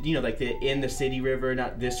used to, like the in the city river,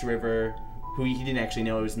 not this river, who he didn't actually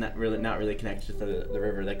know was not really connected to the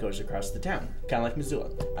river that goes across the town, kind of like Missoula.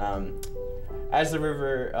 As the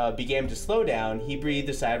river began to slow down, he breathed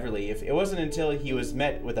a sigh of relief. It wasn't until he was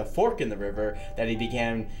met with a fork in the river that he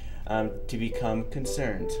began to become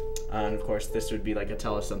concerned. And of course, this would be like a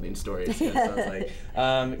Tell Us Something story. It sounds like,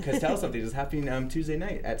 because Tell Us Something is happening Tuesday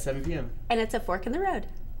night at 7 p.m. And it's a fork in the road.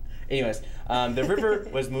 Anyways, the river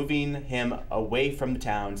was moving him away from the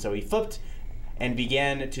town, so he flipped and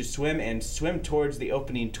began to swim towards the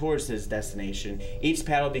opening towards his destination. Each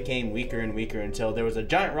paddle became weaker and weaker until there was a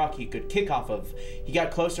giant rock he could kick off of. He got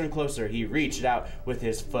closer and closer. He reached out with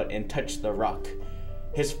his foot and touched the rock.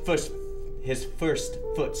 His first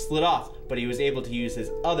foot slid off, but he was able to use his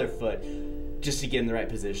other foot just to get in the right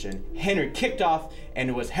position. Henry kicked off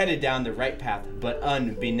and was headed down the right path, but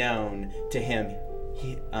unbeknown to him,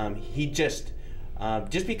 he just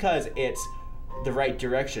because it's the right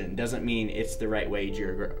direction doesn't mean it's the right way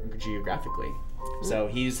geographically. So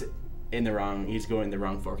he's going the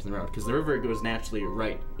wrong fork in the road because the river goes naturally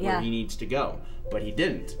right where he needs to go, but he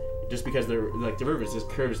didn't, just because the river just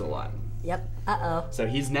curves a lot. Yep. Uh-oh. So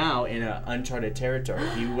he's now in uncharted territory.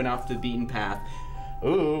 He went off the beaten path.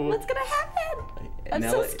 Ooh. What's gonna happen? I'm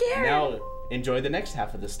so scared. Now enjoy the next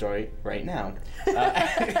half of the story right now.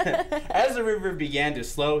 As the river began to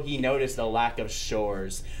slow, he noticed a lack of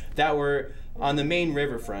shores that were on the main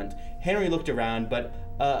riverfront. Henry looked around, but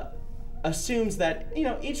assumes that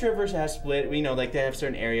each river has split. Like they have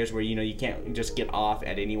certain areas where you can't just get off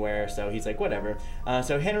at anywhere. So he's like, whatever.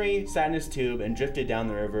 So Henry sat in his tube and drifted down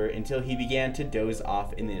the river until he began to doze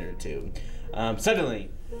off in the inner tube. Suddenly,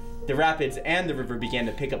 the rapids and the river began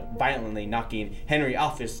to pick up violently, knocking Henry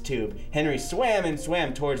off his tube. Henry swam and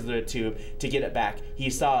swam towards the tube to get it back.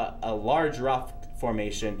 He saw a large rock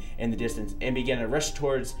formation in the distance and began to rush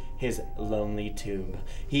towards his lonely tube.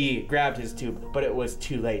 He grabbed his tube, but it was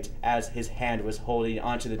too late. As his hand was holding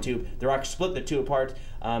onto the tube, the rock split the tube apart,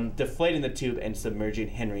 deflating the tube and submerging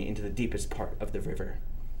Henry into the deepest part of the river.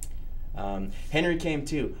 Henry came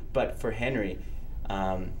to, but for Henry,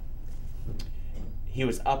 he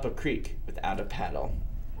was up a creek without a paddle.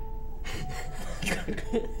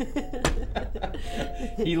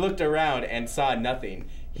 He looked around and saw nothing.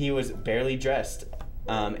 He was barely dressed,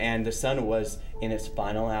 and the sun was in its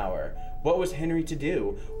final hour. What was Henry to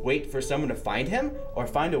do? Wait for someone to find him, or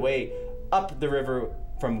find a way up the river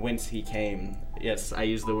from whence he came? Yes, I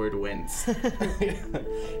use the word whence.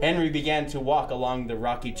 Henry began to walk along the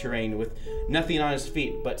rocky terrain with nothing on his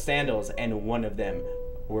feet but sandals, and one of them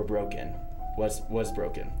was broken.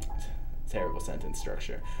 Terrible sentence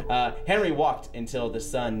structure. Henry walked until the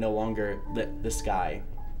sun no longer lit the sky.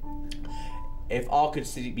 If all could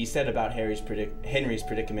be said about Henry's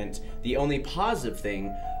predicament, the only positive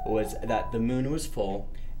thing was that the moon was full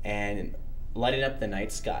and lighting up the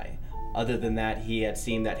night sky. Other than that, he had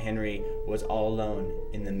seen that Henry was all alone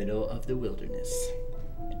in the middle of the wilderness.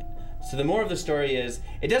 So the moral of the story is,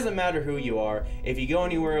 it doesn't matter who you are. If you go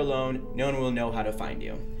anywhere alone, no one will know how to find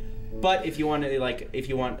you. But if you want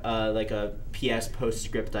a PS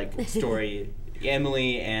postscript story,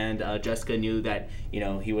 Emily and Jessica knew that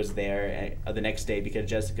he was there the next day because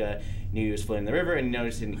Jessica knew he was floating in the river and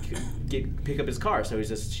noticed he didn't pick up his car. So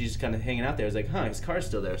she's just kind of hanging out there. It was like, his car's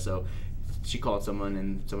still there. So she called someone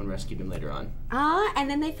and someone rescued him later on. And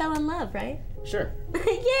then they fell in love, right? Sure.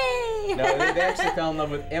 Yay! No, they actually fell in love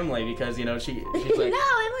with Emily because she's like. No,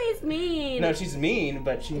 Emily's mean. No, she's mean,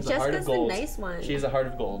 but she's a heart of gold. Jessica's the nice one. She's a heart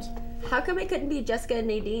of gold. How come it couldn't be Jessica and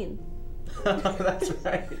Nadine? That's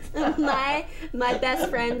right. my best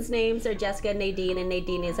friends' names are Jessica and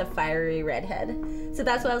Nadine is a fiery redhead. So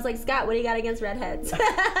that's why I was like, Scott, what do you got against redheads?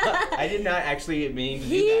 I did not actually mean to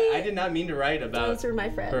do that. I did not mean to write about those were my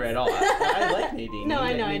friends. her at all. I like Nadine. No,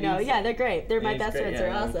 I know. Yeah, they're great. They're my best friends.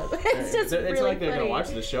 They're awesome. It's just it's really like they're funny. gonna watch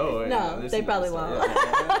the show. No, they probably won't.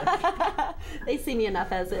 They see me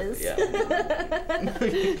enough as is. Yeah.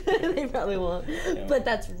 They probably won't. Yeah. But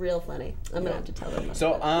that's real funny. I'm gonna have to tell them.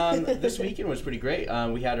 So this weekend was pretty great.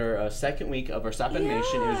 We had our second week of our stop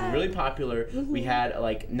animation. It was really popular. We had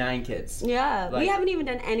like 9 kids. Yeah, Like, we haven't even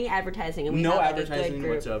done any advertising. And we no had, like, advertising a good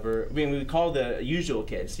group. whatsoever. I mean, we call the usual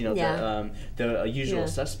kids, you know, the usual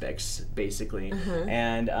suspects, basically.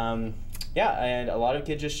 And yeah, and a lot of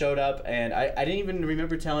kids just showed up, and I didn't even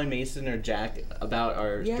remember telling Mason or Jack about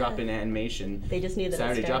our drop-in animation. They just knew that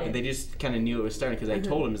Saturday it drop-in. started. They just kind of knew it was starting because I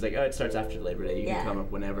told them, it's like, oh, it starts after Labor Day. You can come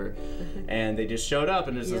up whenever. And they just showed up,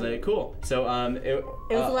 and it was like, cool. So it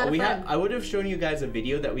was a lot of fun. I would have shown you guys a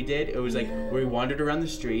video that we did. It was like where we wandered around the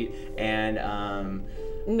street, and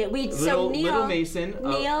Neil Mason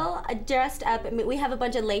dressed up. We have a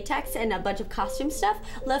bunch of latex and a bunch of costume stuff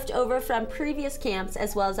left over from previous camps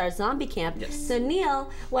as well as our zombie camp. Yes. So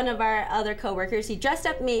Neil, one of our other co-workers, he dressed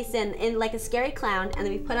up Mason in like a scary clown, and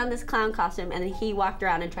then we put on this clown costume, and then he walked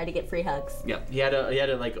around and tried to get free hugs. Yeah, he had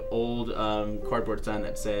a like old cardboard sign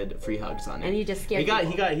that said "free hugs" on it. And he just scared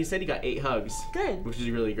people. He said he got 8 hugs. Good. Which is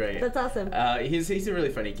really great. That's awesome. He's a really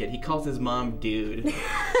funny kid. He calls his mom dude.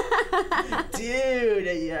 Dude,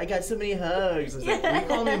 I got so many hugs. I was like, we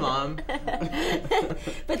call me mom.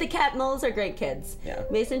 But the Cat Mullers are great kids. Yeah.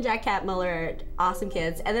 Mason, Jack, Cat Muller are awesome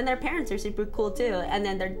kids, and then their parents are super cool too. And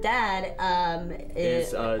then their dad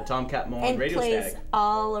is Tom Cat Muller and Radio plays Static.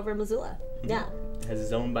 all over Missoula. Yeah. Has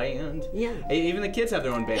his own band. Yeah. Even the kids have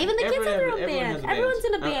their own band. Even the kids have their own band. Everyone's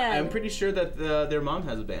in a band. I'm pretty sure that their mom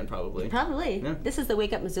has a band, probably. Probably. Yeah. This is the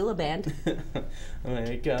Wake Up Missoula band.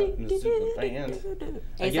 Wake Up Missoula band.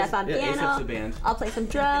 ASAP on piano. ASAP's the band. I'll play some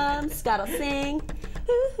drums. Scott will sing.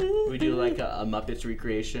 We do like a Muppets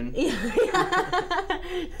recreation.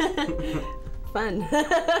 Fun.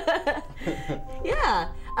 Yeah.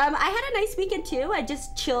 I had a nice weekend too. I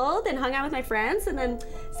just chilled and hung out with my friends, and then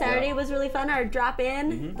Saturday was really fun. Our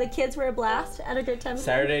drop-in, the kids were a blast. Had a good time.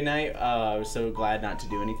 Saturday night, I was so glad not to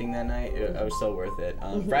do anything that night. It was so worth it.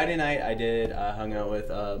 Friday night, I did hung out with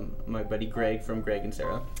my buddy Greg from Greg and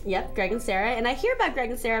Sarah. Yep, Greg and Sarah. And I hear about Greg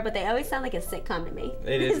and Sarah, but they always sound like a sitcom to me.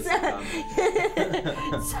 It is a sitcom.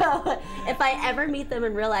 So if I ever meet them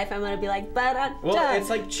in real life, I'm gonna be like, but well, it's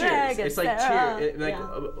like Cheers. It's like Cheers.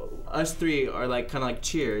 Us three are like kind of like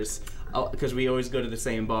Cheers, because we always go to the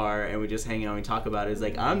same bar and we just hang out and talk about it. It's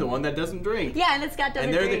like, I'm the one that doesn't drink. Yeah, and Scott doesn't drink.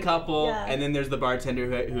 And they're drink. the couple, and then there's the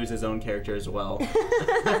bartender who's his own character as well.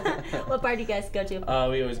 What bar do you guys go to?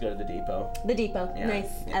 We always go to the Depot. The Depot, nice.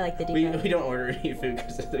 I like the Depot. We don't order any food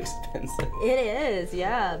because it's expensive. It is,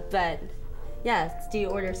 yeah, but... Yeah, do you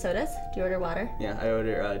order sodas? Do you order water? Yeah, I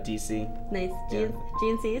order DC. Nice.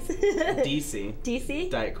 GNCs? DC.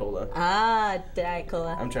 DC? Diet Cola. Ah, Diet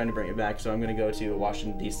Cola. I'm trying to bring it back, so I'm going to go to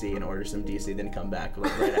Washington, D.C. and order some DC, then come back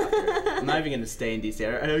like, right after. I'm not even going to stay in D.C.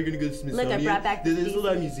 Are you going to go to Smithsonian? Look, I brought back There's a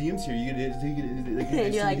lot of museums here. You're going to take it like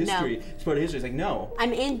you're like, history. No. It's part of history. It's like, no.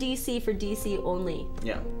 I'm in D.C. for D.C. only.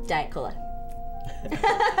 Yeah. Diet Cola.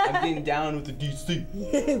 I'm getting down with the DC.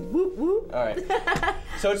 Whoop, whoop. All right.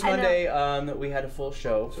 So it's Monday. We had a full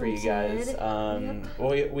show for you guys.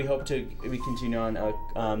 Well, we hope to continue on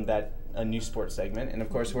that a new sports segment, and of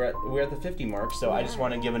course we're at the 50 mark. So I just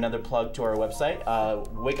want to give another plug to our website,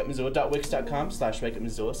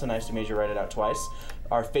 wakeupmissoula.wix.com/wakeupmissoula. So nice to meet you. Write it out twice.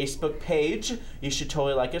 Our Facebook page, you should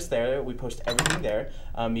totally like us there. We post everything there.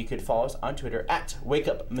 You could follow us on Twitter at Wake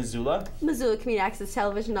Up Missoula. Missoula Community Access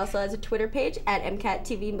Television also has a Twitter page at MCAT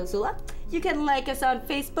TV Missoula. You can like us on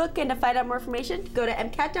Facebook, and to find out more information, go to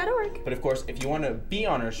MCAT.org. But of course, if you want to be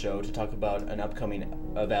on our show to talk about an upcoming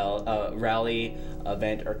rally,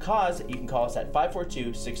 event, or cause, you can call us at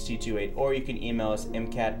 542-6228, or you can email us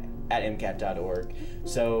mcat@mcat.org.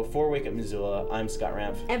 So for Wake Up Missoula, I'm Scott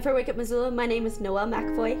Ramp. And for Wake Up Missoula, my name is Noelle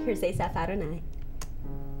McAvoy. Here's ASAP Adonai.